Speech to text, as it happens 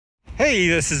Hey,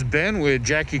 this is Ben with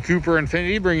Jackie Cooper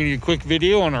Infinity, bringing you a quick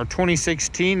video on our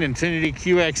 2016 Infiniti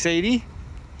QX80.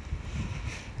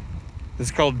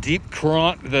 It's called Deep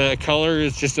Current. The color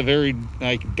is just a very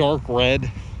dark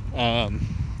red.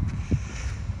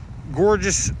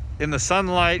 Gorgeous in the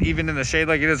sunlight, even in the shade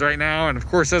like it is right now. And of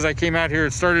course, as I came out here,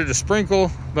 it started to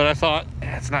sprinkle, but I thought,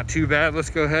 it's not too bad.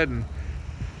 Let's go ahead and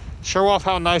show off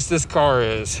how nice this car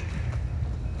is.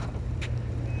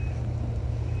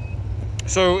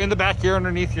 So in the back here,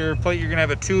 underneath your plate, you're gonna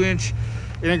have a 2-inch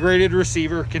integrated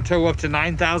receiver, can tow up to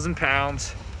 9,000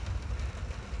 pounds.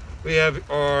 We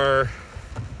have our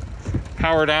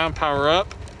power down, power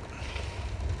up.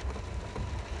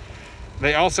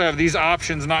 They also have these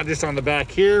options, not just on the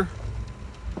back here,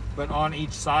 but on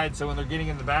each side. So when they're getting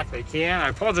in the back, they can. I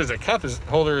apologize, the cup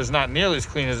holder is not nearly as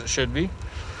clean as it should be,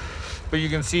 but you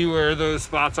can see where those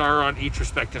spots are on each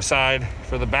respective side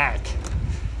for the back.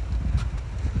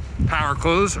 Power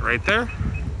close right there.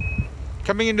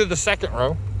 Coming into the second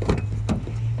row,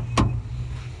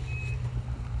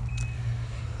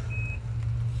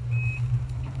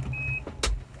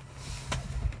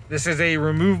 this is a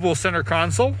removable center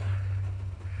console.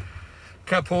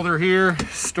 Cup holder here,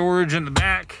 storage in the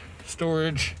back,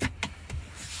 storage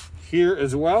here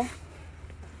as well.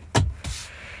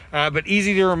 But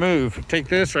easy to remove. Take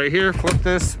this right here, flip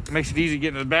this, makes it easy to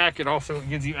get in the back. It also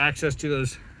gives you access to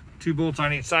those 2 bolts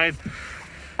on each side.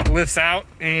 Lifts out,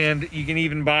 and you can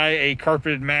even buy a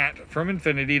carpeted mat from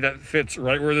Infiniti that fits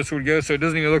right where this would go, so it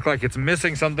doesn't even look like it's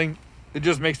missing something. It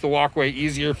just makes the walkway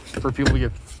easier for people to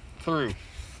get through.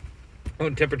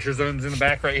 Own temperature zones in the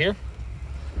back right here.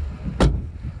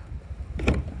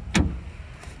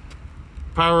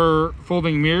 Power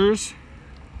folding mirrors,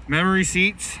 memory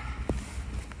seats.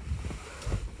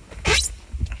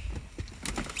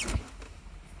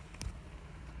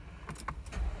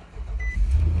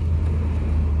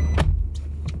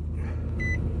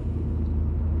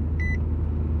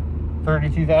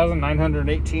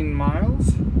 $32,918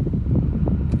 miles.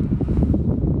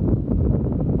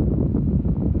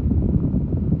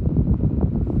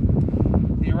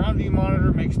 The around view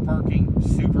monitor makes parking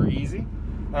super easy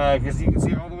because you can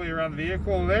see all the way around the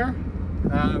vehicle there.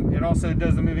 It also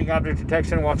does the moving object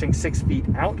detection, watching 6 feet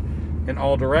out in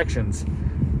all directions.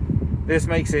 This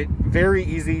makes it very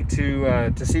easy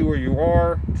to see where you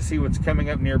are, to see what's coming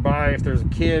up nearby. If there's a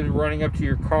kid running up to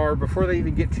your car, before they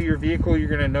even get to your vehicle, you're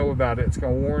going to know about it. It's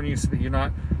going to warn you so that you're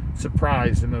not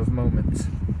surprised in those moments.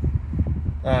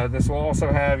 This will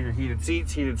also have your heated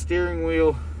seats, heated steering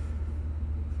wheel,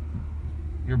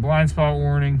 your blind spot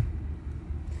warning,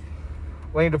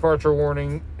 lane departure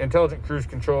warning, intelligent cruise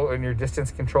control, and your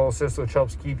distance control assist, which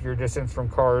helps keep your distance from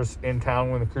cars in town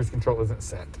when the cruise control isn't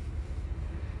set.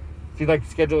 If you'd like to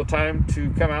schedule a time to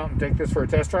come out and take this for a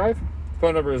test drive,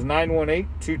 phone number is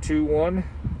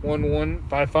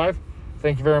 918-221-1155.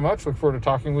 Thank you very much. Look forward to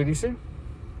talking with you soon.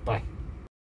 Bye.